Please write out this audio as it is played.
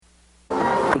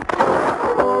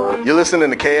You're listening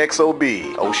to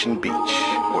KXOB, Ocean Beach,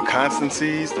 where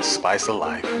constancy's the spice of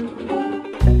life.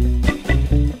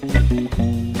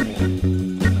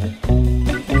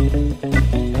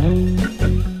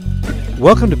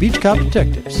 Welcome to Beach Cop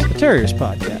Detectives, the Terriers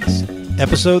podcast,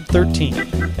 episode 13,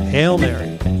 Hail Mary.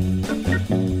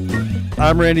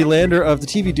 I'm Randy Lander of the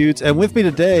TV Dudes, and with me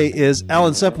today is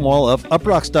Alan Sepinwall of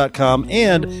uprocks.com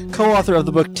and co-author of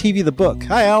the book TV the Book.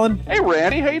 Hi, Alan. Hey,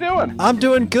 Randy. How you doing? I'm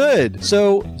doing good.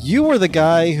 So you were the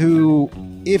guy who,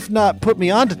 if not put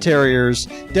me onto Terriers,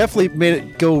 definitely made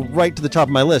it go right to the top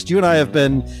of my list. You and I have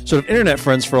been sort of internet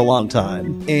friends for a long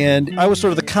time, and I was sort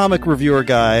of the comic reviewer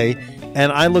guy,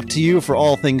 and I looked to you for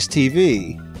all things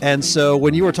TV. And so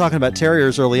when you were talking about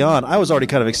Terriers early on, I was already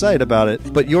kind of excited about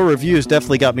it. But your reviews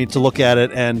definitely got me to look at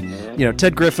it. And, you know,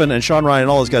 Ted Griffin and Sean Ryan and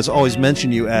all those guys always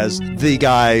mention you as the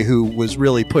guy who was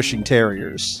really pushing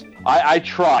Terriers. I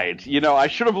tried. You know, I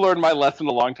should have learned my lesson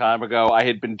a long time ago. I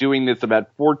had been doing this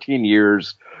about 14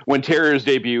 years when Terriers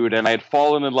debuted, and I had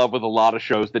fallen in love with a lot of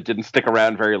shows that didn't stick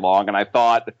around very long. And I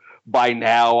thought by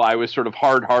now I was sort of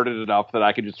hard-hearted enough that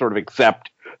I could just sort of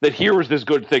accept that here was this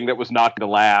good thing that was not going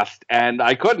to last, and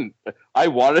I couldn't. I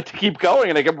wanted to keep going,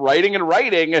 and I kept writing and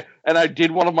writing, and I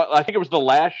did I think it was the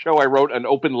last show I wrote an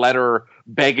open letter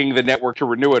begging the network to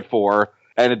renew it for,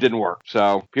 and it didn't work.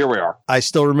 So here we are. I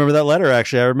still remember that letter,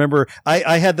 actually. I remember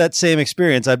I had that same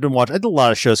experience. I had a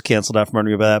lot of shows canceled out from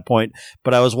under me by that point,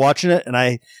 but I was watching it, and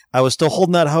I was still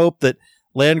holding that hope that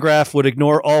Landgraf would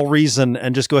ignore all reason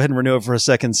and just go ahead and renew it for a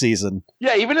second season.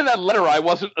 Yeah, even in that letter,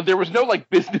 there was no like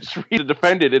business reason to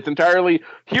defend it. It's entirely,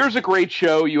 here's a great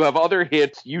show. You have other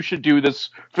hits. You should do this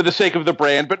for the sake of the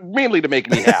brand, but mainly to make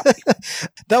me happy.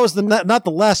 That was not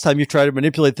the last time you tried to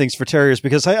manipulate things for Terriers,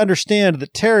 because I understand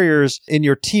that Terriers, in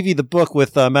your TV the Book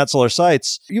with Matt Solar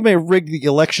Seitz, you may rig the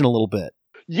election a little bit.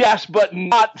 Yes, but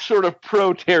not sort of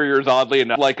pro-Terriers, oddly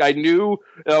enough. Like, I knew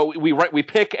we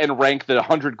pick and rank the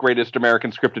 100 greatest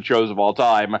American scripted shows of all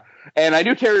time, and I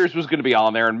knew Terriers was going to be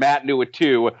on there, and Matt knew it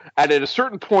too. And at a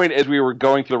certain point, as we were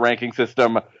going through the ranking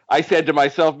system, I said to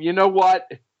myself, you know what?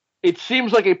 It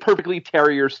seems like a perfectly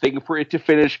Terriers thing for it to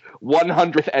finish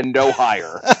 100th and no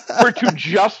higher, for it to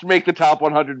just make the top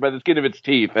 100 by the skin of its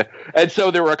teeth. And so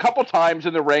there were a couple times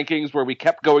in the rankings where we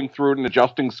kept going through it and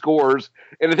adjusting scores,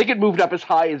 and I think it moved up as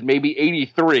high as maybe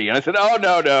 83. And I said, oh,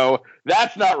 no,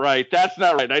 that's not right. That's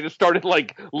not right. And I just started,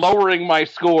 like, lowering my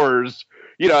scores,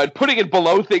 you know, and putting it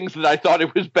below things that I thought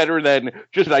it was better than,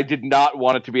 just that I did not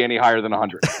want it to be any higher than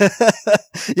 100.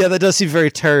 Yeah, that does seem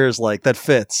very Terriers-like. That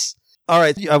fits. All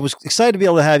right, I was excited to be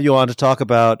able to have you on to talk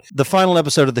about the final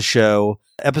episode of the show,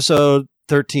 episode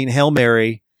 13, Hail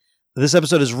Mary. This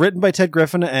episode is written by Ted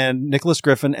Griffin and Nicholas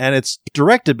Griffin, and it's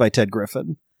directed by Ted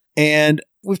Griffin. And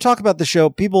we've talked about the show.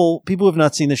 People who have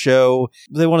not seen the show,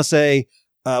 they want to say,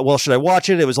 well, should I watch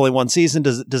it? It was only one season.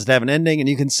 Does it have an ending? And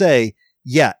you can say,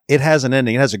 yeah, it has an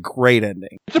ending. It has a great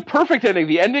ending. It's a perfect ending.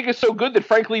 The ending is so good that,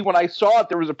 frankly, when I saw it,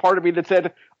 there was a part of me that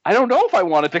said, I don't know if I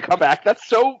wanted to come back. That's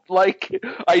so, like,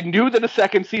 I knew that a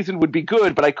second season would be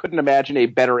good, but I couldn't imagine a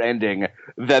better ending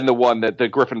than the one that the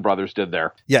Griffin brothers did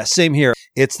there. Yeah, same here.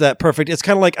 It's that perfect. It's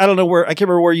kind of like, I can't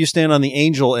remember where you stand on the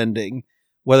Angel ending,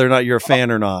 whether or not you're a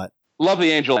fan or not. Love the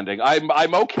Angel ending.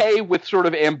 I'm okay with sort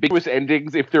of ambiguous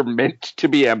endings if they're meant to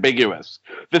be ambiguous.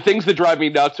 The things that drive me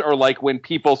nuts are like when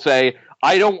people say,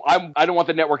 I don't want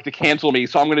the network to cancel me,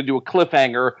 so I'm going to do a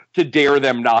cliffhanger to dare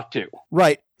them not to.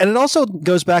 Right. And it also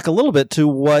goes back a little bit to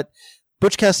what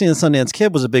Butch Cassidy and the Sundance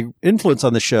Kid was a big influence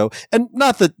on the show. And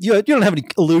not that you don't have any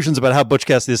illusions about how Butch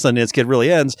Cassidy and the Sundance Kid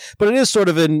really ends, but it is sort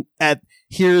of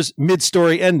here's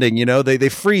mid-story ending, you know, they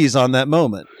freeze on that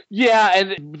moment. Yeah,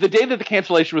 and the day that the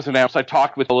cancellation was announced, I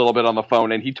talked with a little bit on the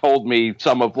phone, and he told me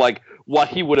some of, like, what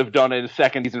he would have done in his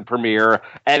second season premiere.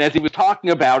 And as he was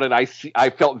talking about it, I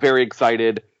felt very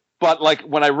excited. But, like,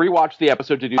 when I rewatched the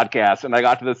episode to do the podcast, and I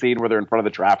got to the scene where they're in front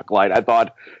of the traffic light, I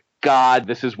thought, God,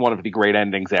 this is one of the great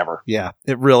endings ever. Yeah,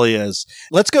 it really is.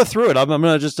 Let's go through it. I'm going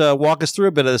to just walk us through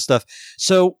a bit of this stuff.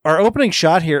 So our opening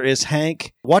shot here is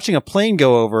Hank watching a plane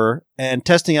go over and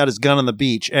testing out his gun on the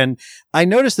beach. And I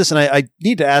noticed this, and I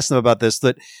need to ask them about this,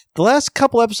 that the last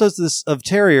couple episodes of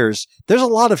Terriers, there's a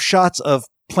lot of shots of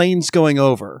planes going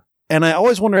over. And I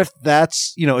always wonder if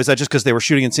that's, you know, is that just because they were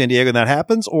shooting in San Diego and that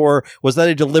happens? Or was that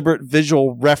a deliberate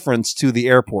visual reference to the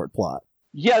airport plot?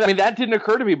 Yeah, I mean, that didn't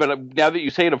occur to me, but now that you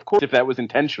say it, of course, if that was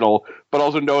intentional, but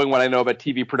also knowing what I know about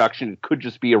TV production, it could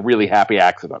just be a really happy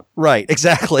accident. Right,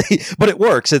 exactly. But it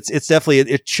works. It's definitely,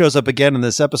 it shows up again in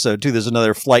this episode, too. There's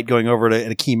another flight going over at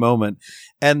a key moment.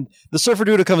 And the surfer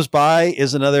dude who comes by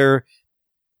is another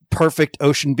perfect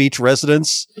Ocean Beach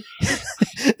residence.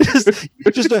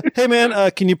 Hey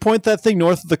man, can you point that thing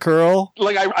north of the curl?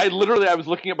 Like I literally, I was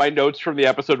looking at my notes from the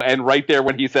episode, and right there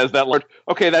when he says that, Lord,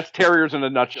 okay, that's Terriers in a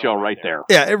nutshell right there.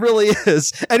 Yeah, it really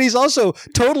is. And he's also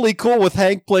totally cool with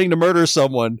Hank planning to murder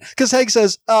someone, because Hank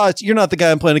says, "Oh, you're not the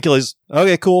guy I'm planning to kill." He's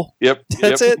okay, cool. Yep,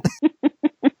 that's it.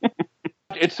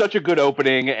 It's such a good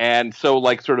opening, and so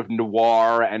like sort of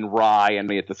noir and wry and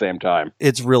me at the same time.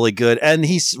 It's really good. And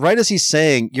he's right as he's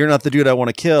saying, "You're not the dude I want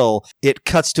to kill," it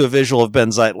cuts to a visual of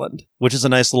Ben Zeitland, which is a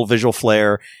nice little visual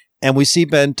flair. And we see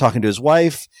Ben talking to his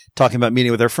wife, talking about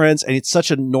meeting with their friends, and it's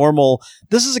such a normal,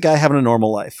 this is a guy having a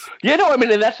normal life. Yeah, no, I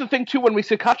mean, and that's the thing too, when we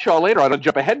see Cutshaw later, I don't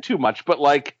jump ahead too much, but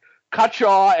like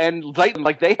Cutshaw and Zeitland,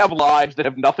 like they have lives that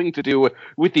have nothing to do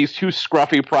with these two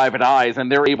scruffy private eyes,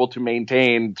 and they're able to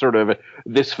maintain sort of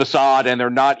this facade, and they're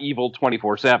not evil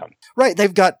 24/7. Right.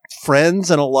 They've got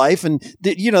friends and a life, and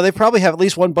they probably have at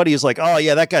least one buddy who's like, "Oh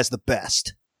yeah, that guy's the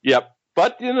best." Yep.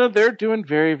 But, they're doing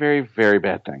very, very, very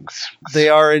bad things. They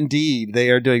are indeed. They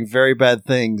are doing very bad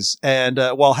things. And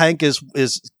while Hank is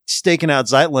staking out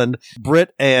Zeitland,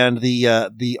 Britt and the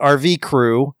RV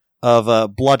crew of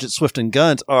Blodgett, Swift, and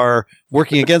Gunt are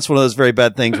working against one of those very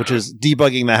bad things, which is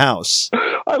debugging the house.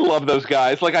 I love those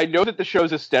guys. Like, I know that the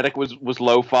show's aesthetic was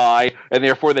lo-fi, and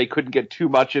therefore they couldn't get too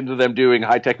much into them doing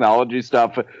high technology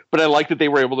stuff, but I like that they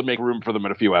were able to make room for them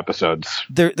in a few episodes.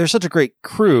 They're such a great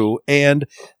crew, and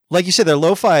like you said, they're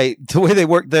lo-fi. The way they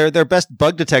work, their best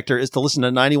bug detector is to listen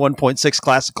to 91.6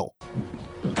 classical.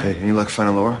 Hey, any luck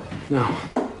finding Laura? No.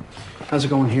 How's it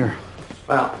going here?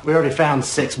 Well, we already found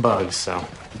 6 bugs, so.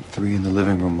 3 in the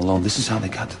living room alone. This is how they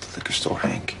got to the liquor store,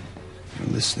 Hank. You're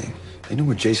listening. They knew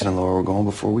where Jason and Laura were going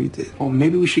before we did. Well,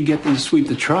 maybe we should get them to sweep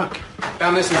the truck.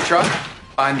 Found this in the truck?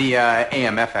 On the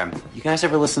AM, FM. You guys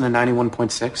ever listen to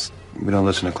 91.6? We don't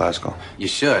listen to classical. You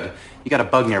should. You got a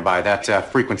bug nearby. That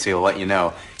frequency will let you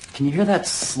know. Can you hear that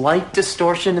slight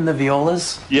distortion in the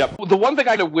violas? Yep. The one thing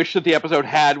I wish that the episode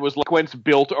had was sequence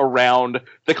built around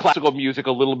the classical music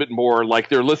a little bit more. Like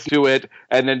they're listening to it,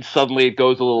 and then suddenly it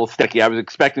goes a little sticky. I was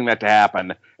expecting that to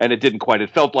happen, and it didn't quite. It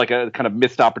felt like a kind of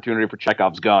missed opportunity for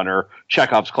Chekhov's gun or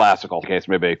Chekhov's classical, the case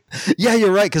may be. Yeah,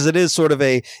 you're right, because it is sort of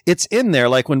it's in there.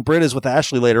 Like when Britt is with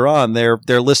Ashley later on, they're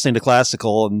listening to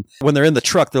classical, and when they're in the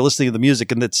truck, they're listening to the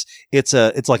music, and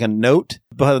it's like a note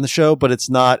behind the show, but it's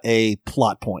not a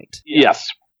plot point. Yes.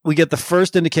 We get the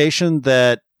first indication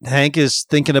that Hank is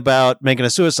thinking about making a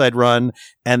suicide run,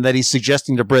 and that he's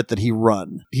suggesting to Britt that he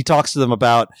run. He talks to them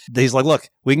about, he's like, "Look,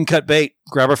 we can cut bait,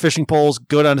 grab our fishing poles,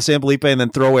 go down to San Felipe, and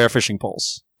then throw away our fishing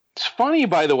poles." It's funny,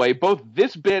 by the way, both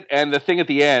this bit and the thing at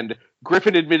the end,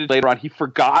 Griffin admitted later on he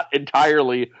forgot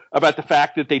entirely about the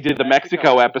fact that they did the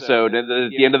Mexico episode, and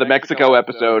at the end of the Mexico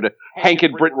episode, Hank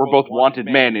and Britt were both wanted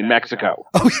men in Mexico.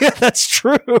 Oh yeah, that's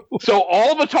true. So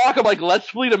all the talk of like, let's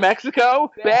flee to Mexico,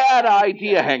 bad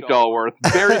idea, Hank Dahlworth.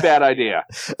 Very bad idea.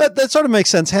 That sort of makes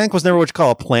sense. Hank was never what you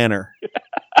call a planner.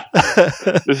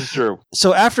 This is true.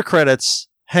 So after credits,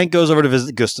 Hank goes over to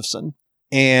visit Gustafson.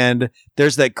 And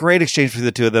there's that great exchange between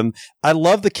the two of them. I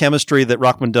love the chemistry that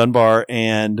Rockman Dunbar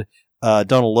and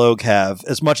Donald Logue have,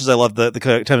 as much as I love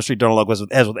the chemistry Donald Logue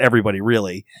has with everybody,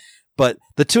 really. But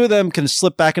the two of them can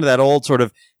slip back into that old sort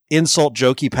of insult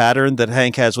jokey pattern that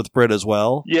Hank has with Britt as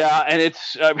well. Yeah, and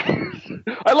it's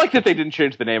I like that they didn't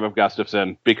change the name of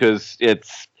Gustafson, because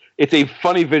it's a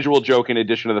funny visual joke in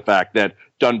addition to the fact that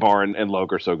Dunbar and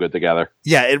Logue are so good together.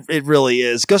 Yeah, it really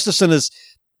is. Gustafson is,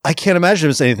 I can't imagine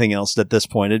him as anything else at this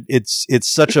point. It's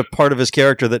such a part of his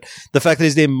character that the fact that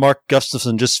he's named Mark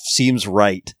Gustafson just seems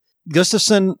right.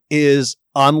 Gustafson is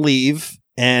on leave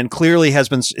and clearly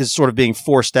is sort of being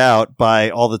forced out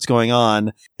by all that's going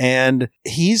on. And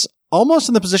he's almost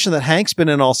in the position that Hank's been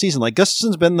in all season. Like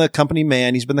Gustafson's been the company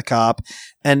man, he's been the cop.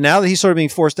 And now that he's sort of being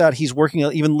forced out, he's working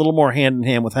even a little more hand in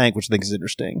hand with Hank, which I think is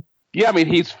interesting. Yeah, I mean,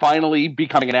 he's finally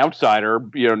becoming an outsider.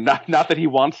 Not that he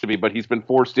wants to be, but he's been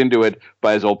forced into it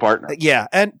by his old partner. Yeah,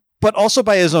 but also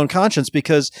by his own conscience,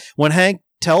 because when Hank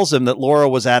tells him that Laura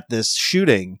was at this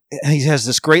shooting, he has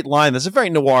this great line that's a very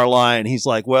noir line. He's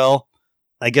like, "Well,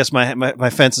 I guess my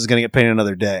fence is going to get painted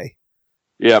another day."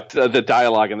 Yeah, the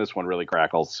dialogue in this one really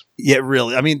crackles. Yeah,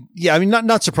 really. I mean,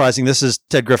 not surprising. This is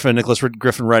Ted Griffin, Nicholas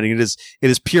Griffin writing. It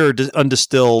is pure,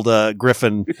 undistilled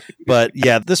Griffin. But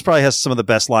yeah, this probably has some of the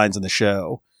best lines in the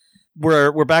show.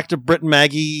 We're back to Britt and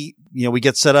Maggie. We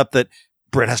get set up that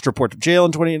Britt has to report to jail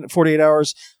in 48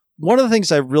 hours. One of the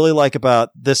things I really like about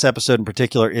this episode in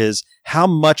particular is how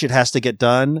much it has to get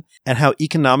done and how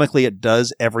economically it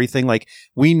does everything. Like,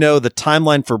 we know the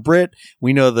timeline for Britt.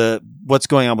 We know what's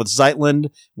going on with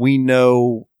Zeitland. We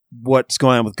know what's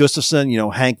going on with Gustafson.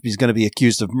 Hank is going to be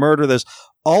accused of murder. There's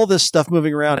all this stuff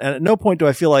moving around. And at no point do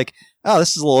I feel like, oh,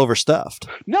 this is a little overstuffed.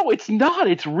 No, it's not.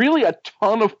 It's really a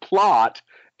ton of plot.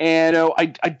 And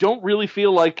I don't really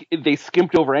feel like they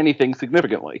skimped over anything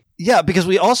significantly. Yeah, because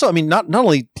we also, I mean, not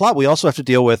only plot, we also have to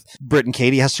deal with Britt and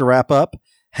Katie has to wrap up.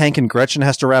 Hank and Gretchen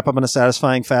has to wrap up in a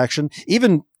satisfying fashion.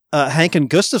 Even Hank and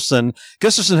Gustafson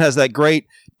has that great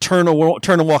turn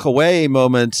and walk away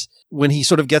moment when he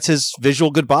sort of gets his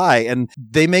visual goodbye, and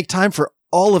they make time for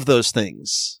all of those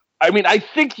things. I mean, I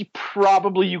think you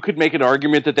could make an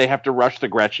argument that they have to rush the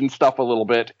Gretchen stuff a little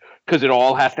bit because it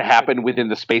all has to happen within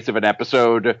the space of an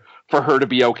episode for her to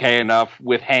be okay enough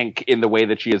with Hank in the way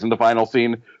that she is in the final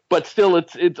scene. But still,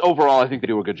 it's overall, I think they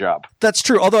do a good job. That's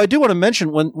true. Although I do want to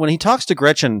mention when he talks to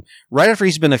Gretchen right after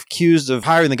he's been accused of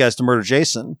hiring the guys to murder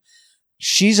Jason,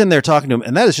 she's in there talking to him,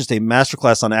 and that is just a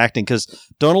masterclass on acting because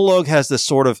Donal Logue has this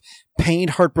sort of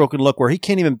pained, heartbroken look where he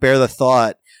can't even bear the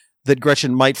thought that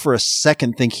Gretchen might for a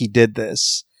second think he did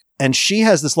this. And she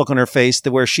has this look on her face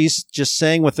that where she's just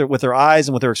saying with her eyes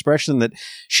and with her expression that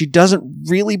she doesn't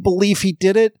really believe he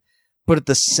did it. But at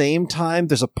the same time,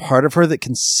 there's a part of her that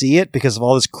can see it because of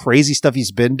all this crazy stuff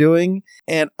he's been doing.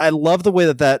 And I love the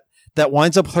way that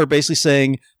winds up with her basically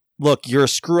saying, look, you're a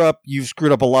screw up. You've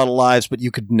screwed up a lot of lives, but you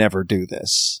could never do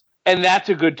this. And that's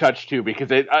a good touch, too,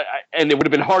 because it would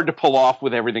have been hard to pull off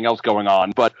with everything else going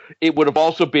on, but it would have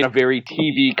also been a very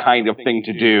TV kind of thing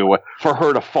to do for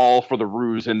her to fall for the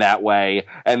ruse in that way,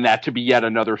 and that to be yet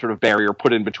another sort of barrier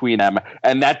put in between them.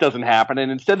 And that doesn't happen.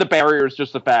 And instead, the barrier is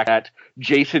just the fact that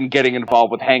Jason getting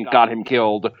involved with Hank got him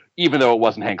killed, even though it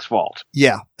wasn't Hank's fault.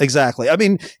 Yeah, exactly. I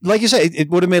mean, like you say, it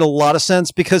would have made a lot of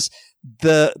sense because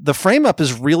the frame up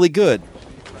is really good.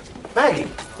 Maggie,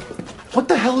 what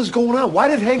the hell is going on? Why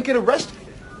did Hank get arrested?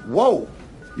 Whoa,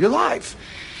 you're live.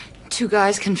 2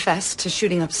 guys confessed to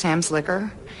shooting up Sam's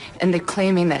liquor, and they're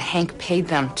claiming that Hank paid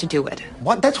them to do it.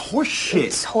 What? That's horse shit.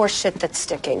 It's horse shit that's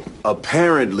sticking.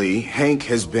 Apparently, Hank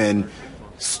has been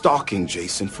stalking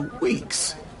Jason for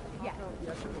weeks.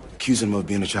 Accusing him of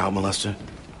being a child molester.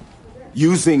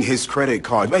 Using his credit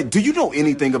card. Hey, do you know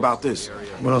anything about this?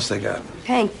 What else they got?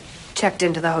 Hank checked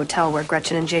into the hotel where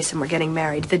Gretchen and Jason were getting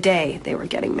married the day they were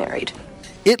getting married.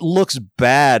 It looks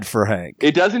bad for Hank.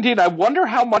 It does indeed. I wonder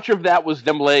how much of that was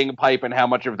them laying a pipe and how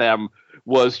much of them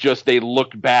was just they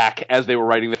looked back as they were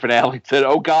writing the finale and said,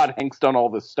 oh, God, Hank's done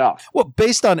all this stuff. Well,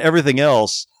 based on everything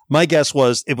else, my guess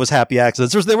was it was happy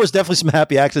accidents. There was definitely some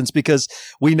happy accidents because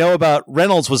we know about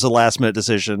Reynolds was a last-minute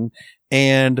decision,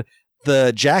 and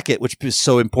the jacket, which is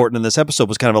so important in this episode,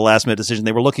 was kind of a last-minute decision.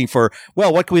 They were looking for,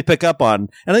 well, what can we pick up on?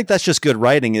 And I think that's just good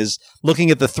writing, is looking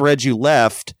at the threads you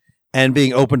left and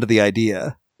being open to the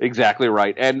idea. Exactly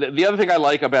right. And the other thing I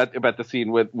like about the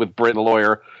scene with Britt, the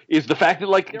lawyer, is the fact that,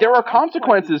 like, there are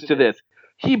consequences to this.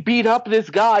 He beat up this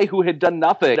guy who had done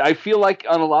nothing. I feel like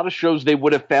on a lot of shows they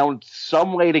would have found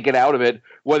some way to get out of it,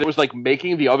 whether it was like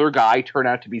making the other guy turn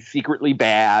out to be secretly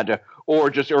bad,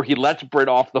 or he lets Britt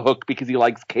off the hook because he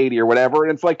likes Katie or whatever.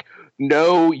 And it's like,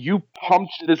 no, you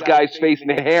pumped this guy's face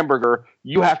in a hamburger.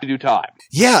 You have to do time.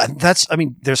 Yeah,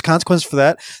 there's consequences for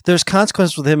that. There's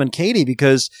consequences with him and Katie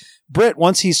because Britt,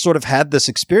 once he's sort of had this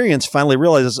experience, finally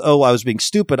realizes, oh, I was being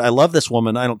stupid. I love this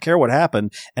woman. I don't care what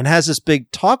happened, and has this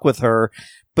big talk with her.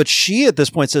 But she at this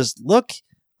point says, look,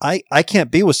 I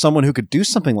can't be with someone who could do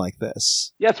something like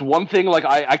this. Yeah, it's one thing, like,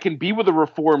 I can be with a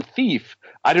reformed thief.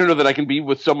 I don't know that I can be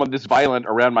with someone this violent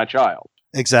around my child.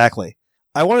 Exactly.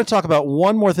 I want to talk about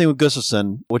one more thing with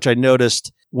Gustafson, which I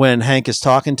noticed when Hank is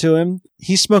talking to him.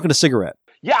 He's smoking a cigarette.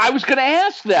 Yeah, I was going to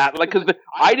ask that, like, because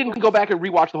I didn't go back and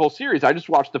rewatch the whole series. I just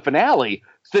watched the finale.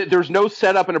 So there's no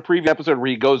setup in a previous episode where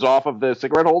he goes off of the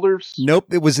cigarette holders.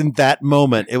 Nope, it was in that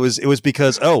moment. It was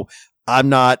because I've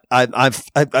fallen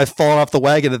off the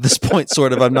wagon at this point.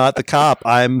 Sort of. I'm not the cop.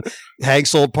 I'm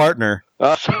Hank's old partner.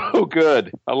 So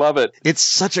good. I love it. It's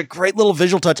such a great little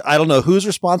visual touch. I don't know who's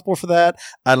responsible for that.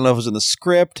 I don't know if it was in the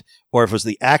script or if it was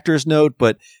the actor's note,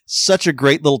 but such a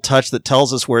great little touch that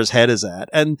tells us where his head is at.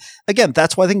 And again,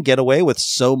 that's why they can get away with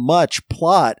so much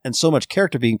plot and so much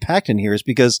character being packed in here, is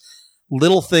because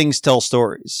little things tell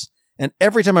stories. And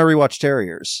every time I rewatch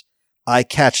Terriers, I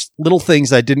catch little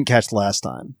things I didn't catch the last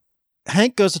time.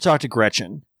 Hank goes to talk to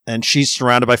Gretchen, and she's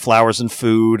surrounded by flowers and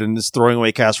food and is throwing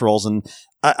away casseroles. And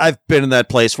I've been in that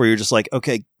place where you're just like,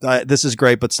 okay, this is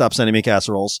great, but stop sending me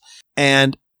casseroles.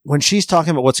 And when she's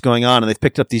talking about what's going on, and they've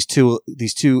picked up these two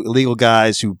illegal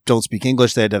guys who don't speak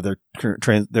English, they had to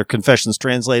have their confessions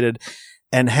translated.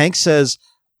 And Hank says,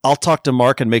 I'll talk to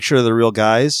Mark and make sure they're real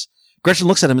guys. Gretchen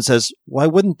looks at him and says, why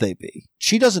wouldn't they be?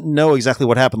 She doesn't know exactly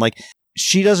what happened. Like,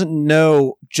 she doesn't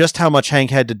know just how much Hank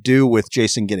had to do with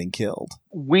Jason getting killed.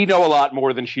 We know a lot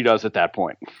more than she does at that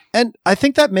point. And I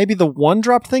think that maybe the one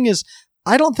drop thing is,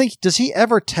 I don't think, does he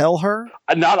ever tell her?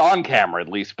 Not on camera, at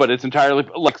least, but it's entirely,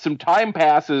 like, some time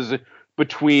passes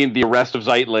between the arrest of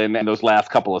Zeitlin and those last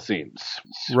couple of scenes.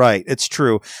 Right, it's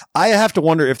true. I have to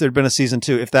wonder if there'd been a season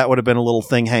 2, if that would have been a little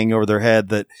thing hanging over their head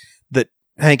that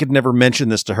Hank had never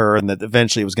mentioned this to her and that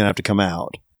eventually it was going to have to come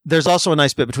out. There's also a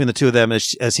nice bit between the two of them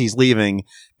as he's leaving,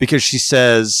 because she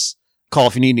says, call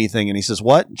if you need anything. And he says,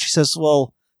 what? And she says,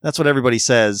 well, that's what everybody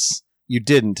says. You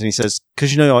didn't. And he says,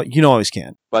 because you always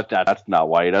can. But that's not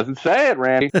why he doesn't say it,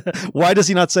 Randy. Why does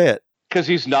he not say it? Because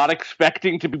he's not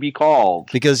expecting to be called.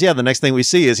 Because, the next thing we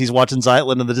see is he's watching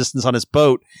Zeitlin in the distance on his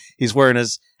boat. He's wearing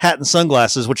his hat and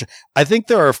sunglasses, which I think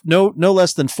there are no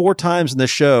less than 4 times in this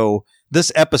show,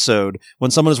 this episode,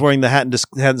 when someone is wearing the hat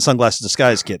and sunglasses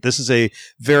disguise kit. This is a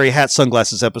very hat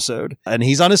sunglasses episode. And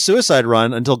he's on his suicide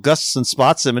run until Gustafson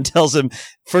spots him and tells him,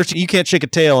 first, you can't shake a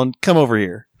tail and come over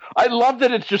here. I love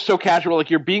that it's just so casual. Like,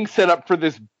 you're being set up for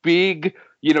this big,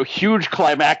 huge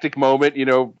climactic moment,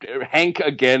 Hank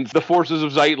against the forces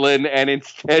of Zeitlin, and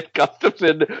instead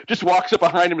Gustafson just walks up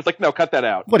behind him and is like, no, cut that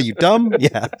out. What are you, dumb?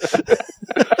 Yeah.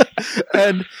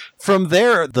 And from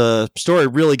there, the story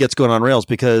really gets going on rails,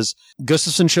 because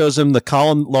Gustafson shows him the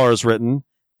column Laura's written,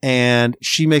 and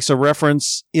she makes a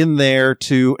reference in there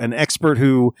to an expert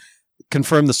who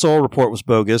confirmed the Soul report was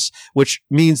bogus, which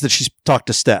means that she's talked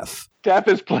to Steph. Steph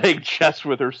is playing chess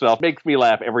with herself. Makes me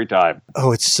laugh every time.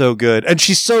 Oh, it's so good. And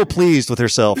she's so pleased with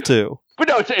herself, too. But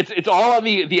no, it's all on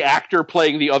the actor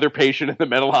playing the other patient in the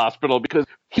mental hospital, because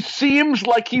he seems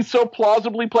like he's so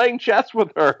plausibly playing chess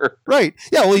with her. Right.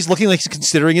 Yeah, well, he's looking like he's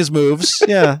considering his moves.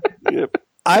 Yeah. Yep.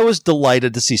 I was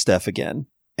delighted to see Steph again.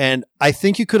 And I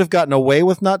think you could have gotten away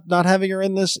with not having her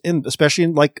in this, especially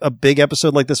in like a big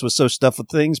episode like this was so stuffed with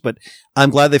things. But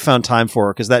I'm glad they found time for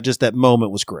her, because that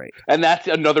moment was great. And that's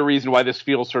another reason why this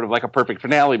feels sort of like a perfect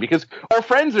finale, because our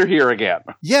friends are here again.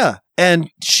 Yeah.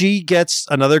 And she gets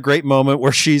another great moment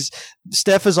where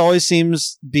Steph always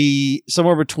seems be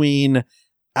somewhere between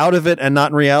out of it and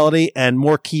not in reality, and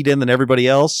more keyed in than everybody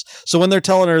else. So when they're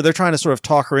telling her, they're trying to sort of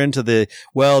talk her into did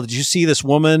you see this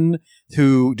woman?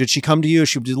 Did she come to you?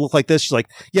 She did look like this. She's like,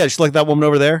 yeah, she's like that woman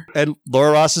over there. And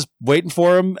Laura Ross is waiting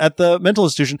for him at the mental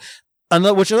institution.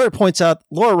 Which another points out,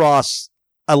 Laura Ross,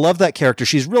 I love that character.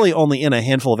 She's really only in a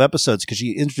handful of episodes because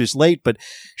she introduced late, but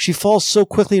she falls so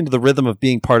quickly into the rhythm of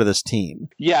being part of this team.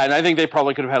 Yeah, and I think they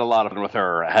probably could have had a lot of fun with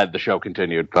her had the show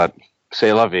continued, but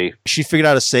c'est la vie. She figured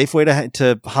out a safe way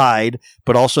to hide,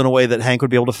 but also in a way that Hank would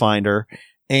be able to find her.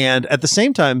 And at the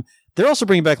same time, they're also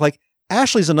bringing back, like,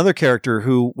 Ashley's another character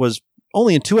who was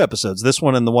only in 2 episodes, this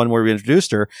one and the one where we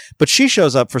introduced her, but she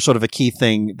shows up for sort of a key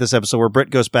thing this episode where Britt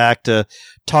goes back to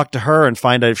talk to her and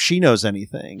find out if she knows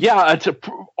anything. Yeah, it's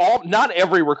not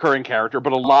every recurring character,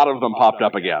 but a lot of them popped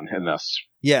up again in this.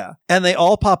 Yeah, and they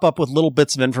all pop up with little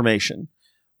bits of information,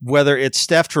 whether it's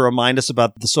Steph to remind us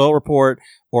about the Soil report,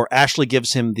 or Ashley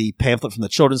gives him the pamphlet from the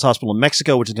Children's Hospital in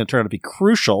Mexico, which is going to turn out to be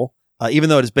crucial, even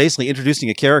though it is basically introducing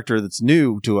a character that's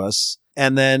new to us.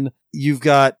 And then you've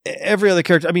got every other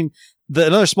character. I mean,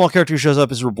 another small character who shows up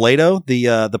is Robledo,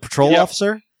 the patrol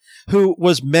officer, who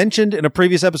was mentioned in a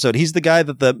previous episode. He's the guy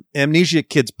that the amnesia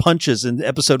kids punches in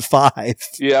episode 5.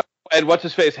 Yeah. And what's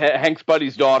his face? Hank's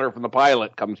buddy's daughter from the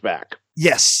pilot comes back.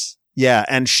 Yes. Yeah.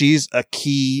 And she's a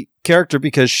key character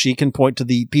because she can point to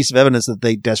the piece of evidence that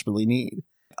they desperately need.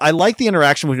 I like the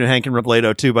interaction between Hank and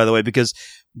Robledo too, by the way, because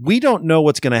we don't know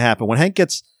what's going to happen. When Hank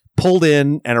gets pulled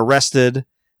in and arrested,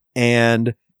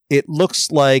 and it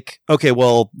looks like, okay,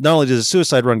 well, not only does a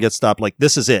suicide run get stopped, like,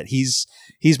 this is it. He's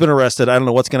been arrested. I don't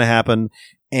know what's going to happen.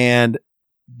 And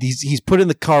he's put in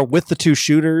the car with the 2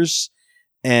 shooters,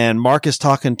 and Mark is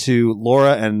talking to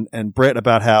Laura and Britt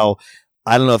about how,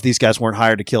 I don't know if these guys weren't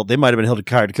hired to kill. They might have been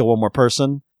hired to kill one more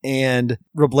person. And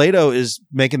Robledo is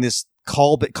making this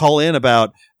call in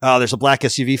about, oh, there's a black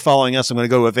SUV following us. I'm going to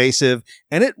go to evasive.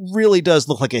 And it really does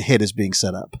look like a hit is being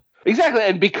set up. Exactly,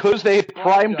 and because they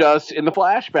primed us in the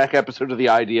flashback episode of the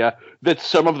idea that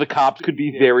some of the cops could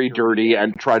be very dirty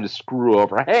and try to screw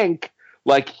over Hank,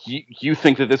 like, you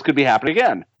think that this could be happening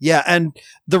again. Yeah, and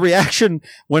the reaction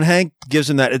when Hank gives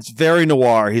him that, it's very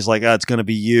noir. He's like, it's going to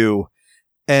be you.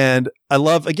 And I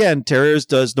love, again, Terriers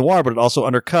does noir, but it also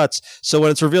undercuts. So when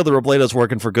it's revealed that Robledo's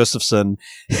working for Gustafson,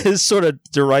 his sort of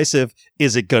derisive,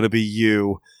 is it going to be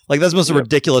you? Like, that's the most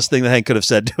ridiculous thing that Hank could have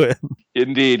said to him.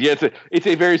 Indeed. Yeah, it's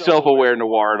a very self-aware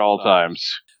noir at all times.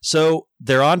 So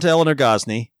they're on to Eleanor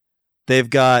Gosney. They've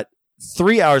got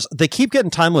 3 hours. They keep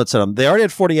getting time limits on them. They already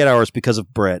had 48 hours because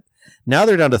of Britt. Now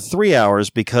they're down to 3 hours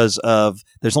because of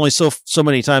there's only so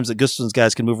many times that Gustafson's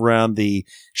guys can move around the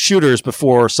shooters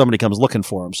before somebody comes looking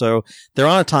for them. So they're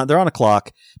on a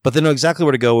clock, but they know exactly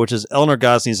where to go, which is Eleanor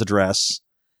Gosney's address.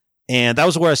 And that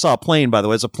was where I saw a plane, by the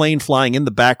way. There's a plane flying in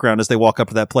the background as they walk up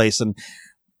to that place. And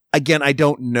again, I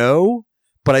don't know,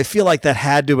 but I feel like that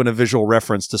had to have been a visual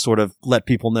reference to sort of let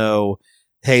people know,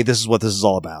 hey, this is what this is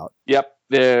all about. Yep.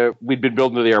 We'd been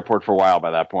building to the airport for a while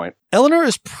by that point. Eleanor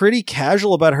is pretty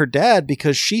casual about her dad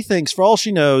because she thinks, for all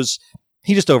she knows,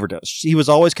 he just overdosed. He was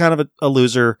always kind of a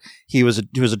loser. He was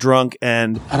a drunk,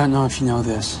 and I don't know if you know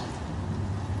this,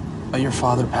 but your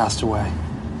father passed away.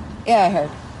 Yeah, I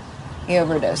heard. He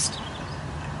overdosed.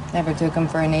 Never took him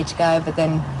for an H guy, but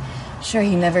then, sure,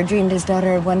 he never dreamed his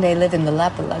daughter would one day live in the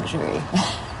lap of luxury.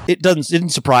 It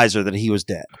didn't surprise her that he was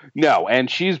dead. No, and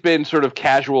she's been sort of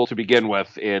casual to begin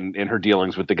with in her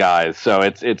dealings with the guys. So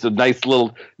it's a nice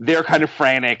little, they're kind of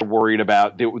frantic, worried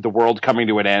about the world coming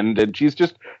to an end, and she's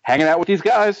just hanging out with these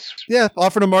guys. Yeah,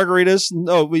 offering them margaritas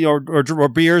or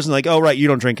beers, and like, oh, right, you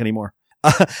don't drink anymore.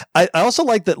 I also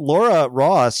like that Laura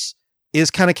Ross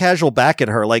is kind of casual back at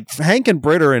her. Like, Hank and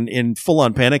Britt are in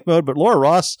full-on panic mode, but Laura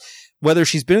Ross, whether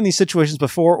she's been in these situations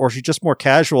before or she's just more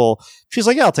casual, she's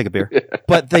like, yeah, I'll take a beer.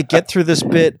 But they get through this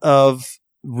bit of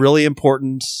really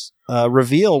important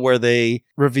reveal where they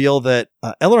reveal that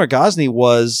Eleanor Gosney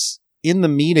was in the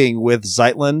meeting with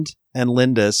Zeitlin and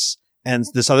Lindis and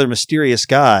this other mysterious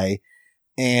guy.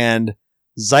 And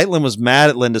Zeitlin was mad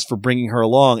at Lindis for bringing her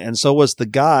along, and so was the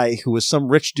guy who was some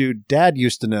rich dude Dad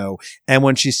used to know. And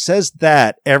when she says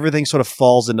that, everything sort of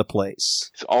falls into place.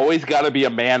 It's always got to be a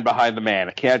man behind the man.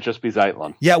 It can't just be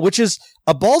Zeitlin. Yeah, which is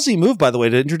a ballsy move, by the way,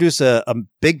 to introduce a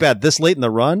big bad this late in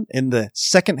the run, in the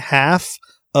second half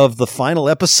of the final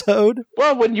episode.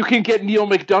 Well, when you can get Neil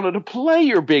McDonough to play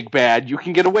your big bad, you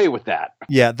can get away with that.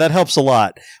 Yeah, that helps a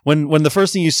lot. When the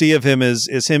first thing you see of him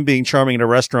is him being charming in a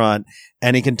restaurant,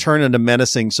 and he can turn into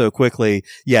menacing so quickly,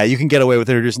 yeah, you can get away with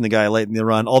introducing the guy late in the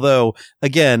run. Although,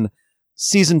 again,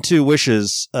 season 2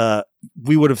 wishes,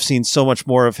 we would have seen so much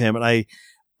more of him, and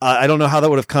I don't know how that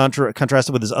would have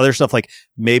contrasted with his other stuff, like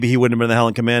maybe he wouldn't have been in the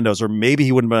Howling Commandos, or maybe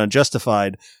he wouldn't have been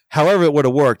Unjustified. However it would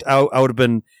have worked, I would have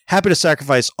been happy to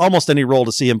sacrifice almost any role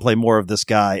to see him play more of this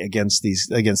guy against these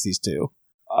two.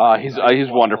 He's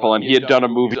wonderful, and he had done a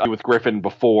movie with Griffin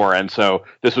before, and so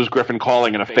this was Griffin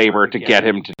calling in a favor to get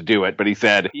him to do it, but he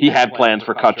said he had plans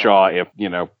for Cutshaw if,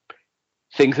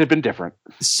 things had been different.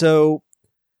 So,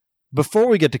 before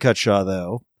we get to Cutshaw,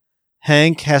 though,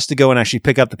 Hank has to go and actually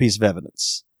pick up the piece of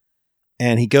evidence.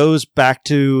 And he goes back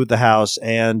to the house,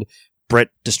 and Britt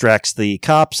distracts the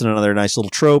cops in another nice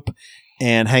little trope,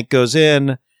 and Hank goes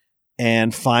in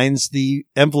and finds the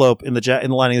envelope in the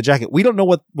lining of the jacket. We don't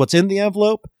know what's in the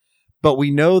envelope, but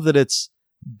we know that it's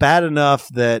bad enough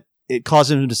that it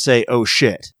caused him to say, oh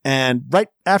shit. And right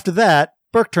after that,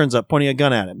 Burke turns up pointing a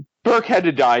gun at him. Burke had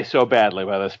to die so badly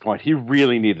by this point. He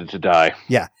really needed to die.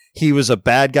 Yeah. He was a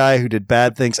bad guy who did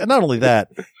bad things. And not only that,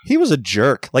 he was a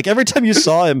jerk. Like, every time you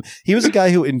saw him, he was a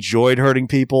guy who enjoyed hurting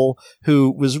people,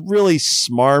 who was really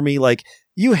smarmy. Like,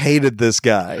 you hated this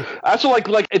guy. Also,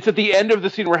 like it's at the end of the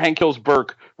scene where Hank kills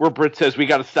Burke, where Britt says, we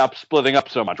got to stop splitting up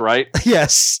so much, right?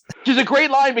 Yes. Which is a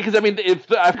great line, because, I mean, if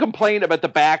I've complained about the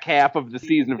back half of the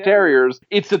season of Terriers,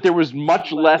 it's that there was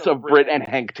much less of Britt and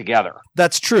Hank together.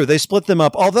 That's true. They split them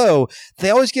up, although they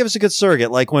always give us a good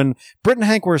surrogate. Like, when Britt and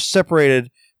Hank were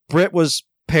separated, Britt was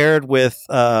paired with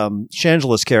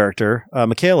Shangela's character,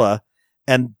 Michaela,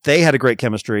 and they had a great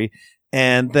chemistry.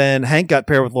 And then Hank got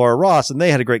paired with Laura Ross, and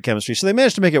they had a great chemistry. So they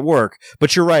managed to make it work.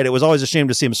 But you're right. It was always a shame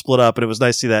to see them split up, and it was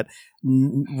nice to see that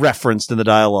referenced in the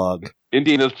dialogue.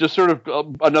 Indeed. It's just sort of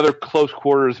another close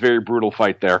quarters, very brutal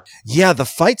fight there. Yeah, the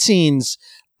fight scenes.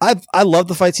 I love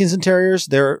the fight scenes in Terriers.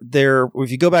 They're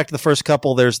if you go back to the first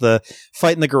couple, there's the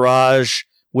fight in the garage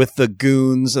with the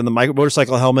goons and the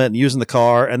motorcycle helmet and using the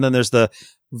car. And then there's the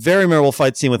very memorable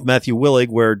fight scene with Matthew Willig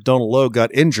where Donal Logue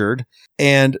got injured.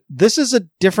 And this is a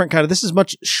different kind of, this is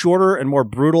much shorter and more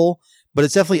brutal, but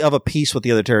it's definitely of a piece with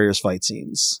the other Terriers fight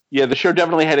scenes. Yeah, the show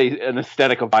definitely had an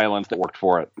aesthetic of violence that worked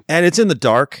for it. And it's in the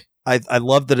dark. I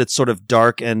love that it's sort of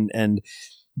dark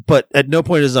but at no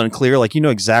point is it unclear. Like, you know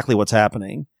exactly what's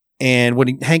happening. And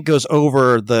when Hank goes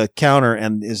over the counter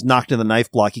and is knocked in the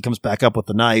knife block, he comes back up with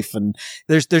the knife. And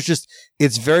there's just,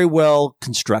 it's very well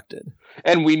constructed.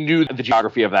 And we knew the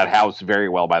geography of that house very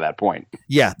well by that point.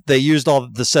 Yeah, they used all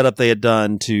the setup they had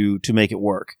done to make it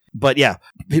work. But yeah,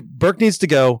 Burke needs to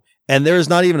go. And there is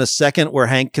not even a second where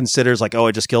Hank considers like, oh,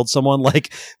 I just killed someone.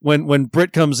 Like when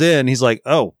Britt comes in, he's like,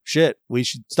 oh shit, we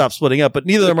should stop splitting up. But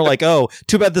neither of them are like, oh,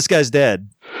 too bad this guy's dead.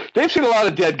 They've seen a lot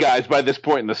of dead guys by this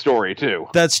point in the story too.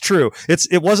 That's true.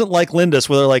 It wasn't like Lindis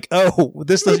where they're like, oh,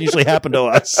 this doesn't usually happen to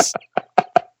us.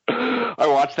 I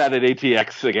watched that at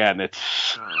ATX again. It's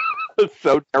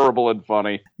So terrible and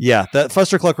funny. Yeah, that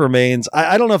Fustercluck remains.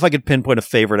 I don't know if I could pinpoint a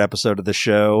favorite episode of the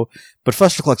show, but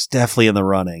Fustercluck's definitely in the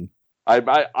running.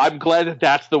 I'm glad that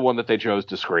that's the one that they chose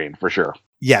to screen, for sure.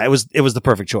 Yeah, it was the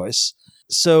perfect choice.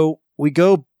 So we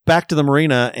go back to the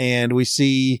marina, and we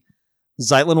see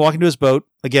Zeitlin walking to his boat,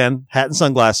 again, hat and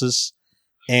sunglasses,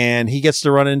 and he gets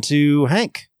to run into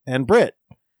Hank and Britt.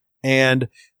 And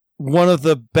one of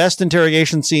the best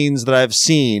interrogation scenes that I've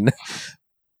seen,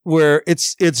 where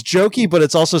it's jokey, but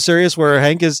it's also serious, where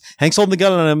Hank's holding the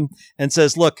gun on him and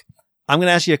says, "Look, I'm going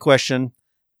to ask you a question,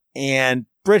 and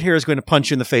Britt here is going to punch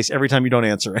you in the face every time you don't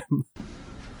answer him."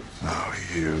 Oh,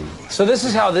 you. So this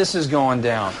is how this is going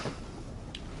down.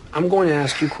 I'm going to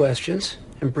ask you questions,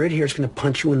 and Britt here is going to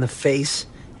punch you in the face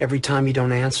every time you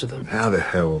don't answer them. How the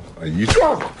hell are you?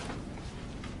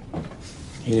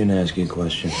 He didn't ask you a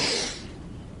question.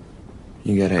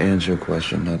 You gotta answer a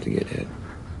question not to get hit.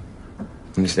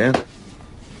 Understand?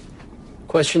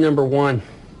 Question number 1.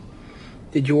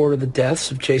 Did you order the deaths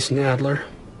of Jason Adler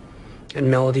and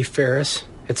Melody Ferris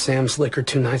at Sam's Liquor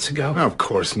 2 nights ago? Of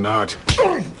course not.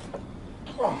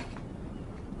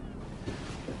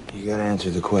 You gotta answer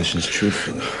the questions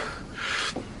truthfully.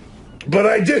 But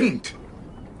I didn't.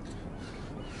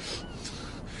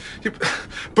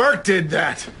 Burke did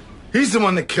that. He's the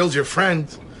one that killed your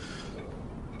friend.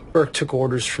 Burke took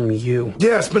orders from you.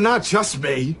 Yes, but not just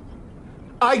me.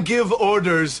 I give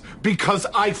orders because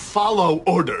I follow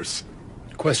orders.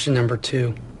 Question number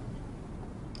 2.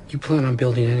 You plan on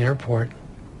building an airport,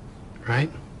 right?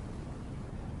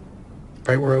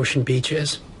 Right where Ocean Beach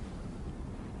is?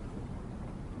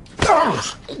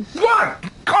 Oh, what?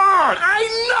 God,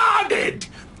 I nodded!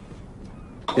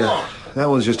 Yeah, that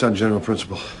one's just on general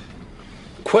principle.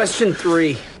 Question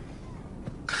 3.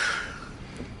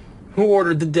 Who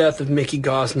ordered the death of Mickey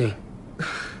Gosney?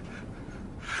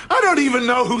 I don't even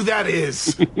know who that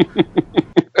is.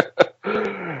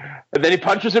 And then he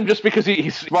punches him just because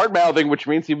he's smart-mouthing, which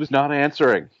means he was not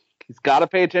answering. He's got to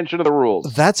pay attention to the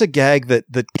rules. That's a gag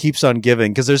that keeps on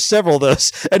giving, because there's several of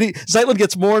those. And Zeitlin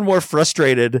gets more and more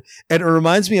frustrated, and it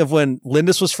reminds me of when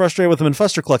Lindis was frustrated with him in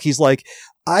Fustercluck. He's like,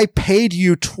 "I paid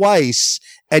you twice,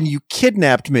 and you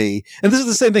kidnapped me." And this is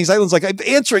the same thing. Zeitlin's like, "I'm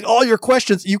answering all your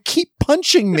questions. You keep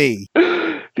punching me."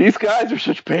 These guys are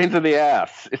such pains in the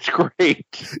ass. It's great.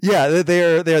 Yeah,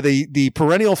 they're the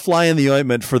perennial fly in the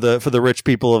ointment for the rich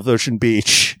people of Ocean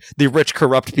Beach, the rich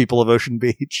corrupt people of Ocean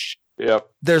Beach. Yep.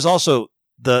 There's also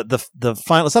the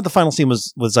final. It's not the final scene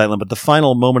with Zeitlin, but the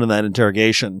final moment in that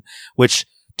interrogation, which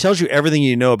tells you everything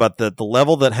you know about the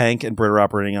level that Hank and Britt are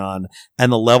operating on,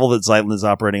 and the level that Zeitlin is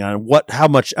operating on, and how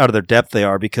much out of their depth they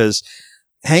are. Because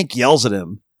Hank yells at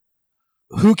him,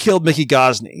 "Who killed Mickey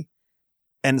Gosney?"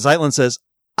 And Zeitlin says,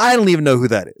 "I don't even know who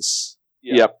that is."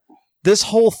 Yep. This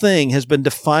whole thing has been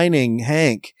defining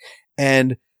Hank,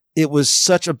 and it was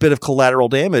such a bit of collateral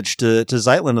damage to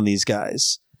Zeitlin and these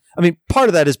guys. I mean, part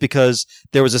of that is because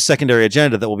there was a secondary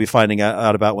agenda that we'll be finding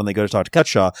out about when they go to talk to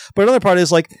Cutshaw. But another part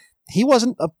is, like, he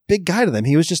wasn't a big guy to them.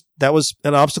 He was just, that was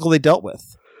an obstacle they dealt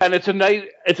with. And it's a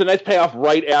nice payoff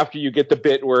right after you get the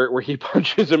bit where he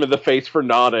punches him in the face for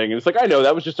nodding. And it's like, I know,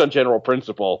 that was just on general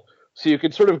principle. So you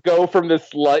can sort of go from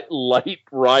this light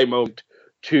wry moment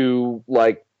to,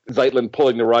 like, Zeitlin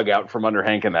pulling the rug out from under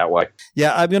Hank in that way.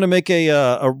 Yeah, I'm going to make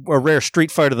a rare Street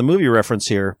Fighter the movie reference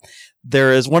here.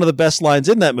 There is one of the best lines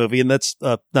in that movie, and that's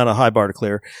not a high bar to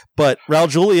clear, but Raul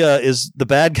Julia is the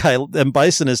bad guy, and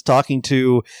Bison is talking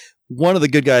to one of the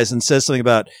good guys and says something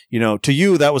about, to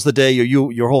you, that was the day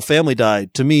your whole family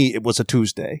died. To me, it was a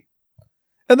Tuesday.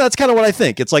 And that's kind of what I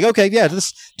think. It's like, okay, yeah,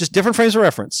 this just different frames of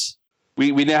reference.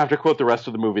 We now have to quote the rest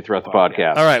of the movie throughout the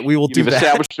podcast. All right, we will do that. You've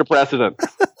established a precedent.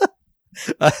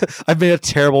 I've made a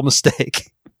terrible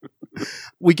mistake.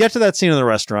 We get to that scene in the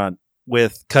restaurant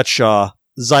with Cutshaw,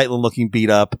 Zeitlin looking beat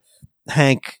up,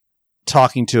 Hank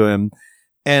talking to him.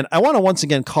 And I want to once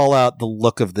again call out the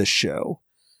look of this show,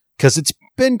 because it's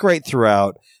been great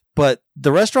throughout. But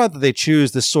the restaurant that they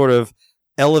choose, this sort of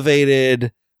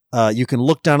elevated, you can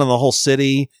look down on the whole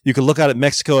city. You can look out at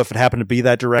Mexico if it happened to be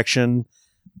that direction.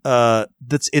 It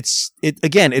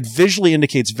visually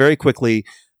indicates very quickly,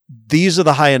 these are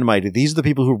the high and mighty. These are the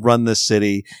people who run this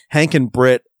city. Hank and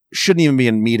Britt shouldn't even be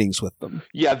in meetings with them.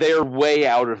 Yeah, they are way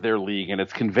out of their league, and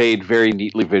it's conveyed very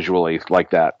neatly visually like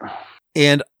that.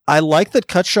 And I like that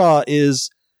Cutshaw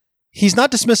he's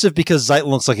not dismissive because Zeitlin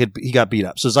looks like he got beat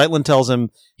up. So Zeitlin tells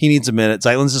him he needs a minute.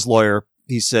 Zeitlin's his lawyer.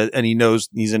 He said, and he knows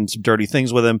he's in some dirty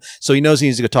things with him. So he knows he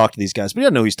needs to go talk to these guys, but he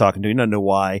doesn't know who he's talking to. He doesn't know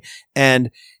why.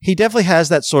 And he definitely has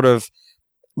that sort of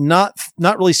not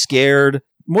really scared,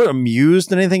 more amused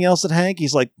than anything else at Hank.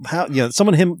 He's like, how,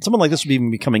 someone like this would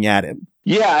even be coming at him.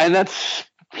 Yeah. And that's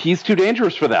he's too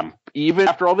dangerous for them. Even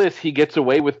after all this, he gets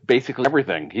away with basically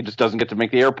everything. He just doesn't get to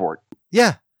make the airport.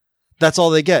 Yeah, that's all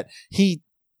they get. He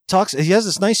has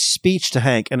this nice speech to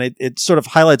Hank, and it sort of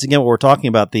highlights again what we're talking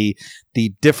about, the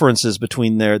differences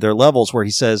between their levels, where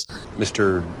he says,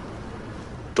 Mr.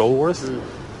 Dolworth,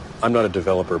 I'm not a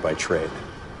developer by trade.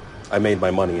 I made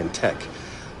my money in tech.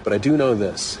 But I do know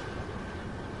this.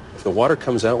 If the water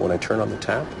comes out when I turn on the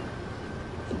tap,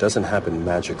 it doesn't happen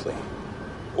magically.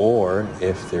 Or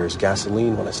if there's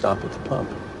gasoline when I stop at the pump.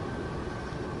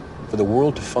 For the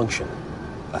world to function,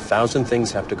 1,000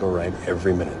 things have to go right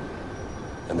every minute.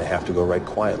 And they have to go right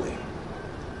quietly.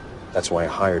 That's why I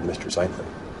hired Mr. Zeitlin.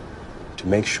 To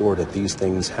make sure that these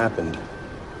things happened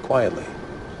quietly.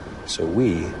 So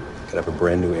we could have a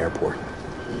brand new airport.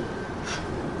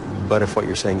 But if what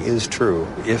you're saying is true,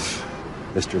 if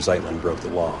Mr. Zeitlin broke the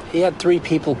law... He had 3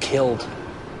 people killed.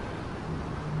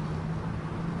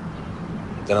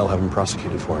 Then I'll have him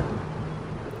prosecuted for it.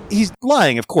 He's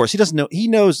lying, of course. He doesn't know. He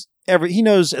knows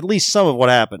at least some of what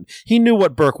happened. He knew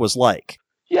what Burke was like.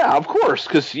 Yeah, of course,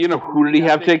 because, who did he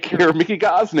have to take care of Mickey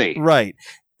Gosney? Right.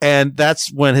 And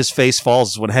that's when his face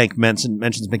falls, is when Hank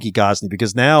mentions Mickey Gosney,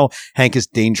 because now Hank is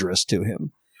dangerous to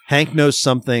him. Hank knows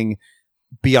something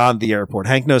beyond the airport.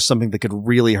 Hank knows something that could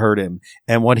really hurt him.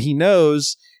 And what he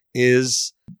knows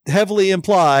is heavily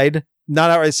implied,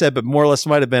 not outright said, but more or less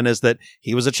might have been, is that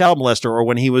he was a child molester, or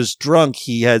when he was drunk,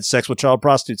 he had sex with child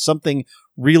prostitutes, something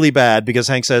really bad, because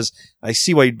Hank says, I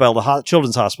see why you'd build a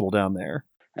children's hospital down there.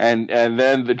 And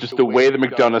then the way that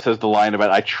McDonough says the line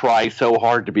about, I try so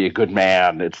hard to be a good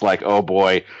man. It's like, oh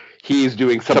boy, he's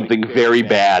doing something very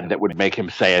bad that would make him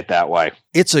say it that way.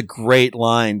 It's a great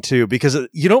line too, because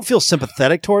you don't feel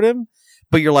sympathetic toward him,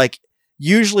 but you're like,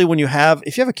 usually if you have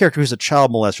a character who's a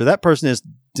child molester, that person is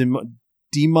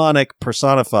demonic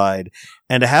personified.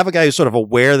 And to have a guy who's sort of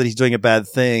aware that he's doing a bad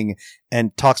thing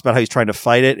and talks about how he's trying to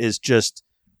fight it is just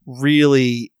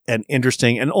really and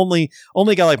interesting, and only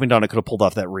a guy like McDonough could have pulled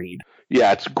off that read.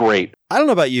 Yeah, it's great. I don't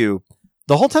know about you.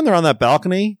 The whole time they're on that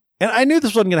balcony, and I knew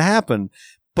this wasn't going to happen,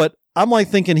 but I'm like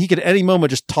thinking he could at any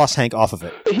moment just toss Hank off of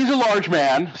it. He's a large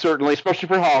man, certainly, especially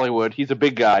for Hollywood. He's a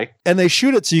big guy. And they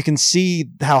shoot it so you can see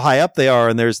how high up they are,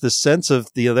 and there's this sense of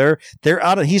they're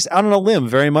out. He's out on a limb,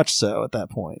 very much so at that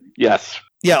point. Yes.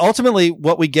 Yeah. Ultimately,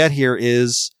 what we get here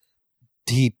is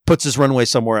he puts his runway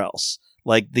somewhere else.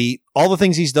 Like all the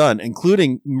things he's done,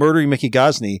 including murdering Mickey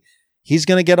Gosney, he's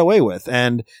going to get away with.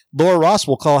 And Laura Ross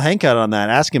will call Hank out on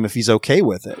that, ask him if he's okay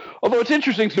with it. Although it's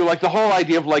interesting, too, like the whole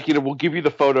idea of we'll give you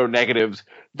the photo negatives.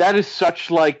 That is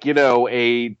such a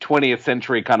 20th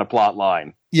century kind of plot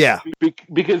line. Yeah.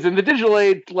 Because in the digital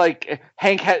age,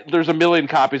 Hank there's a million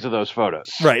copies of those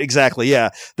photos. Right, exactly. Yeah.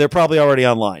 They're probably already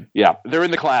online. Yeah, they're in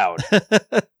the cloud.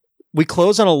 We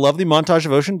close on a lovely montage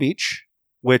of Ocean Beach,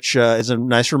 which is a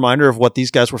nice reminder of what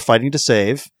these guys were fighting to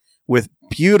save, with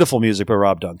beautiful music by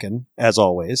Rob Duncan, as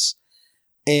always.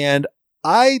 And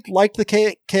I liked the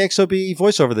KXOB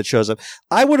voiceover that shows up.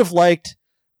 I would have liked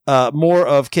more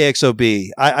of KXOB.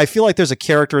 I feel like there's a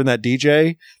character in that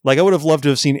DJ. Like, I would have loved to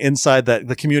have seen inside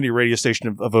the community radio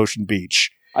station of Ocean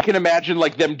Beach. I can imagine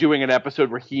them doing an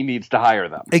episode where he needs to hire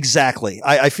them. Exactly.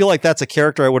 I feel like that's a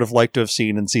character I would have liked to have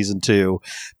seen in season 2.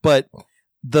 But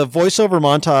the voiceover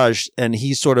montage, and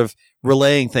he's sort of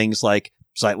relaying things like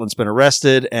Zeitlin's been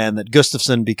arrested, and that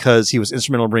Gustafson, because he was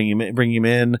instrumental in bringing him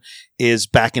in, is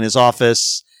back in his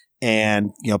office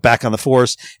and back on the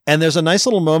force. And there's a nice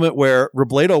little moment where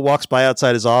Robledo walks by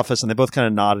outside his office, and they both kind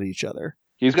of nod at each other.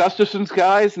 He's Gustafson's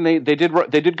guys, and they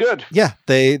did good. Yeah,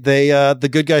 the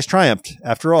good guys triumphed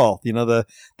after all. They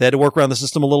had to work around the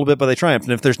system a little bit, but they triumphed.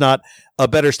 And if there's not a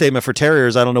better statement for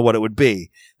Terriers, I don't know what it would be.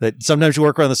 That sometimes you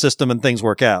work around the system and things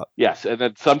work out. Yes, and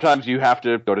then sometimes you have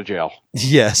to go to jail.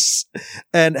 Yes,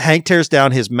 and Hank tears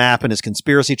down his map and his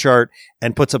conspiracy chart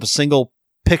and puts up a single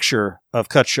picture of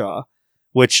Cutshaw,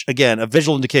 which again, a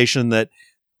visual indication that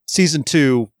season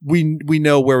 2, we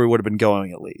know where we would have been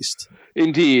going at least.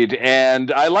 Indeed,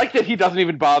 and I like that he doesn't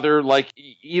even bother,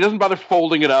 he doesn't bother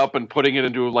folding it up and putting it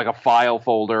into a file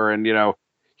folder, and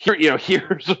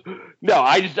here's no,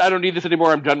 I don't need this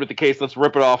anymore. I'm done with the case. Let's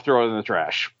rip it off, throw it in the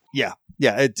trash. Yeah.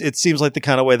 It seems like the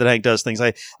kind of way that Hank does things.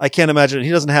 I can't imagine he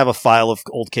doesn't have a file of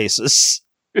old cases.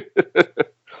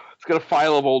 It's got a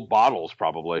file of old bottles,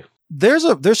 probably. There's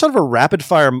sort of a rapid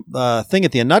fire thing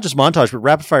at the end, not just montage, but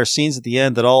rapid fire scenes at the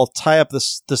end that all tie up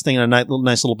this thing in a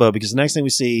nice little bow. Because the next thing we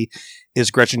see is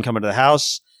Gretchen coming to the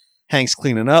house, Hank's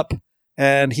cleaning up,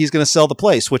 and he's going to sell the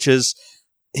place, which is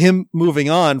him moving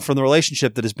on from the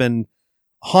relationship that has been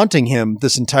haunting him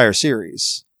this entire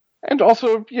series. And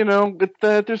also,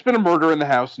 there's been a murder in the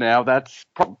house now. That's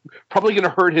probably going to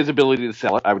hurt his ability to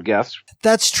sell it, I would guess.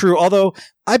 That's true, although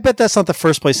I bet that's not the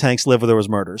first place Hanks lived where there was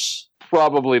murders.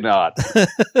 Probably not.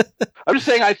 I'm just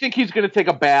saying I think he's going to take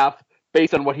a bath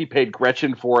based on what he paid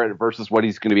Gretchen for it versus what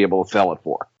he's going to be able to sell it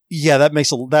for. Yeah, that makes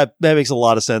a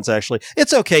lot of sense, actually.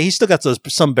 It's okay. He's still got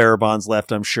some bearer bonds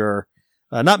left, I'm sure.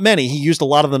 Not many. He used a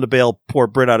lot of them to bail poor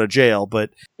Britt out of jail,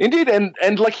 but... Indeed,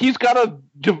 and like he's got to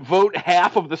devote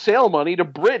half of the sale money to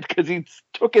Britt because he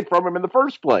took it from him in the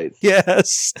first place.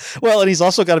 Yes. Well, and he's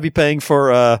also got to be paying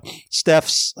for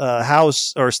Steph's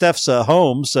house, or Steph's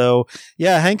home, so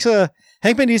yeah, Hank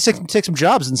may need to take some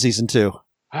jobs in season 2.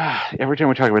 Every time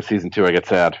we talk about season 2, I get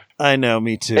sad. I know,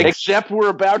 me too. Except we're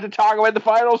about to talk about the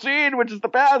final scene, which is the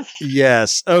best.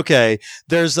 Yes. Okay.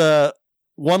 There's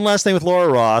one last thing with Laura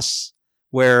Ross,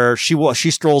 where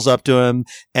she strolls up to him,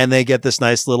 and they get this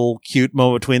nice little cute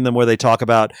moment between them where they talk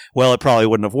about, well, it probably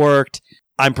wouldn't have worked.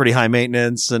 I'm pretty high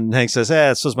maintenance, and Hank says,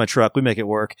 so's my truck. We make it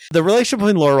work. The relationship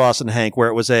between Laura Ross and Hank, where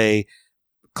it was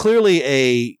clearly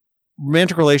a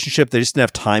romantic relationship they just didn't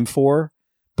have time for,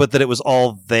 but that it was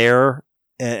all there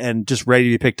and just ready to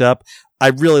be picked up. I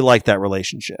really like that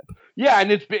relationship. Yeah,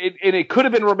 and it could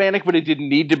have been romantic, but it didn't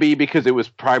need to be because it was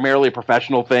primarily a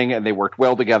professional thing, and they worked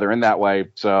well together in that way.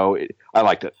 So I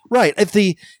liked it. Right.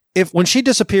 If when she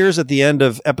disappears at the end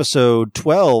of episode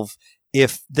 12,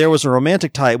 if there was a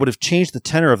romantic tie, it would have changed the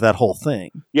tenor of that whole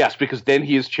thing. Yes, because then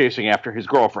he is chasing after his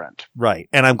girlfriend. Right,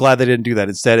 and I'm glad they didn't do that.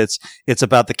 Instead, it's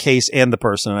about the case and the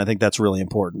person, and I think that's really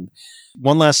important.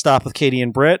 One last stop with Katie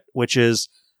and Britt, which is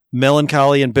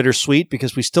melancholy and bittersweet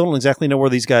because we still don't exactly know where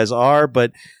these guys are,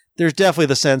 but there's definitely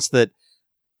the sense that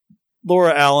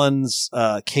Laura Allen's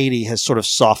Katie has sort of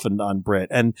softened on Britt,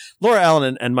 and Laura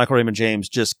Allen and Michael Raymond James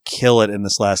just kill it in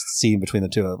this last scene between the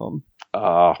two of them.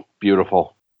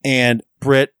 Beautiful. And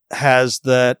Britt has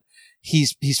that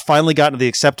he's finally gotten to the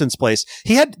acceptance place.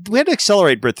 We had to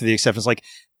accelerate Britt to the acceptance. Like,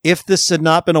 if this had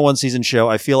not been a one season show,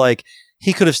 I feel like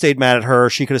he could have stayed mad at her.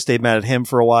 She could have stayed mad at him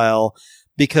for a while,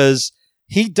 because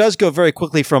he does go very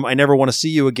quickly from "I never want to see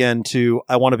you again" to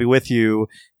 "I want to be with you,"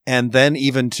 and then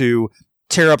even to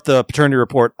tear up the paternity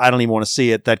report. "I don't even want to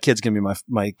see it. That kid's going to be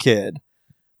my kid."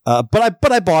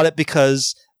 But I bought it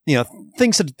because,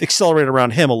 things had accelerated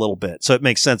around him a little bit, so it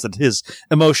makes sense that his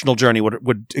emotional journey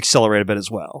would accelerate a bit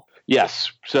as well.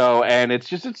 Yes. So, and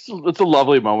it's a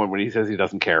lovely moment when he says he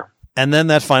doesn't care. And then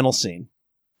that final scene.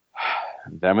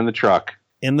 Them in the truck.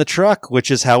 In the truck, which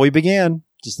is how we began.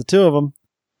 Just the two of them.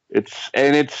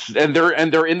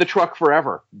 They're in the truck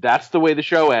forever. That's the way the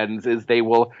show ends, is they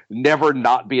will never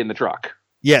not be in the truck.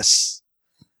 Yes.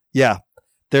 Yeah.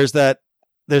 There's that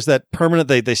permanent,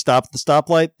 they stop at the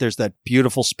stoplight. There's that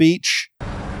beautiful speech. You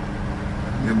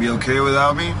gonna be okay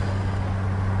without me?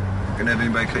 Gonna have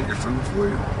anybody cut your food for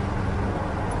you?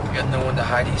 You got no one to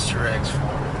hide Easter eggs for.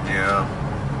 Yeah.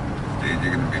 Dude,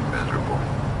 you're gonna be miserable.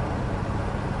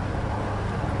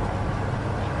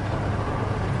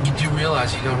 You do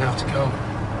realize you don't have to go.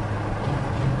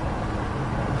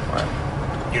 What?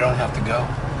 You don't have to go.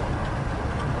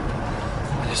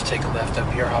 You just take a left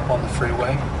up here, hop on the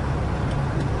freeway,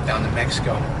 down to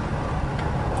Mexico.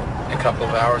 In a couple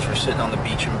of hours, we're sitting on the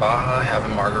beach in Baja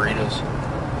having margaritas.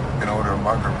 You gonna order a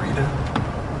margarita?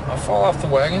 I'll fall off the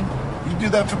wagon. You do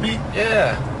that for me?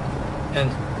 Yeah.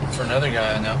 And for another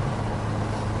guy I know.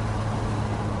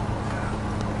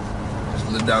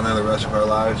 Just live down there the rest of our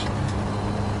lives.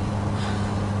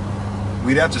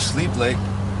 We'd have to sleep late,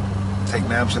 take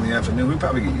naps in the afternoon. We'd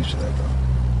probably get used to that, though.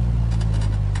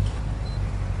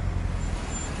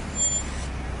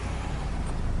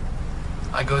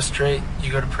 I go straight,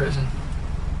 you go to prison.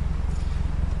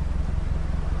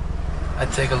 I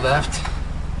take a left.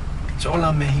 It's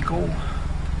Hola, Mexico.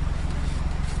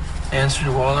 Answer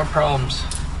to all our problems.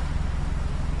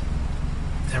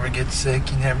 Never get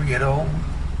sick, you never get old.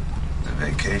 The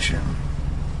vacation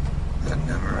that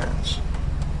never ends.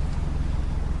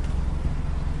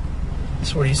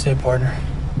 So what do you say, partner?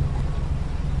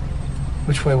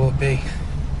 Which way will it be?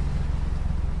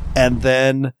 And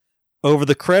then over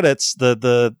the credits,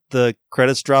 the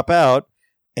credits drop out,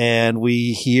 and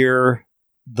we hear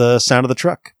the sound of the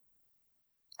truck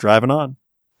driving on.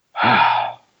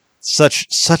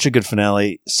 Such a good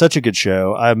finale, such a good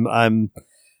show. I'm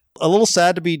a little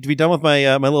sad to be done with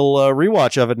my my little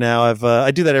rewatch of it now. I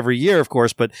do that every year, of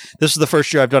course, but this is the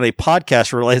first year I've done a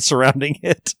podcast related surrounding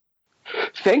it.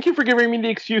 Thank you for giving me the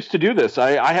excuse to do this.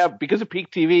 I have, because of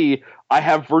Peak TV, I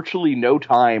have virtually no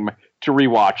time to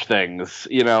rewatch things,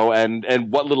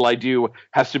 and what little I do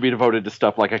has to be devoted to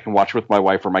stuff like I can watch with my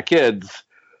wife or my kids.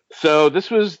 So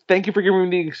thank you for giving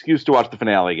me the excuse to watch the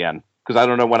finale again, because I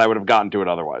don't know when I would have gotten to it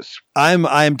otherwise.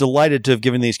 I'm delighted to have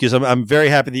given the excuse. I'm very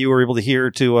happy that you were able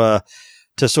to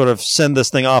sort of send this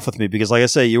thing off with me, because like I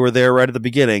say, you were there right at the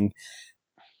beginning.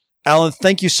 Alan,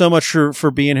 thank you so much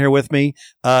for being here with me.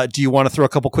 Do you want to throw a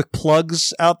couple quick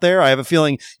plugs out there? I have a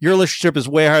feeling your listenership is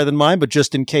way higher than mine, but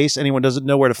just in case anyone doesn't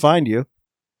know where to find you.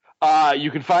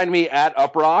 You can find me at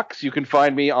Uprocks. You can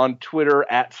find me on Twitter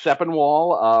at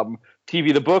Sepinwall.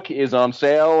 TV the Book is on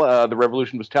sale. The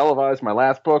Revolution was televised. My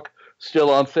last book,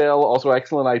 still on sale. Also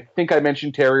excellent. I think I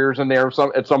mentioned Terriers in there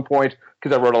at some point,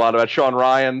 because I wrote a lot about Sean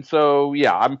Ryan. So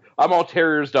yeah, I'm all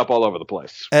Terriers'd up all over the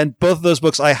place. And both of those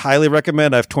books I highly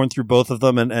recommend. I've torn through both of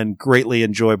them and greatly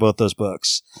enjoy both those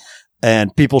books.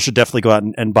 And people should definitely go out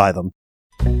and buy them.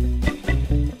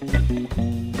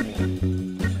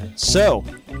 So,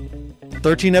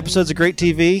 13 episodes of great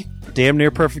TV, damn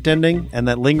near perfect ending, and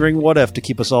that lingering what if to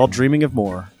keep us all dreaming of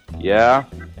more. Yeah,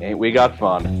 ain't we got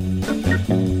fun.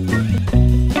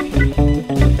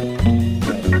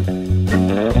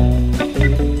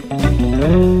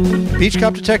 Beach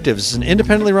Cop Detectives is an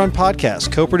independently run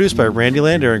podcast co-produced by Randy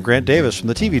Lander and Grant Davis from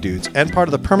the TV Dudes and part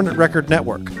of the Permanent Record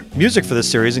Network. Music for this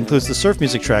series includes the surf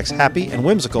music tracks Happy and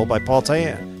Whimsical by Paul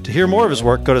Tayan. To hear more of his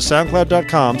work, go to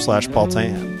soundcloud.com/Paul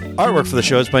Tayan. Artwork for the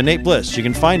show is by Nate Bliss. You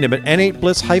can find him at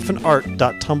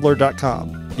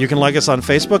n8bliss-art.tumblr.com. You can like us on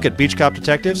Facebook at Beach Cop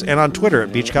Detectives and on Twitter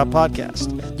at Beach Cop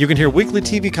Podcast. You can hear weekly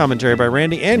TV commentary by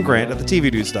Randy and Grant at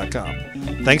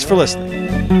thetvdudes.com. Thanks for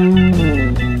listening.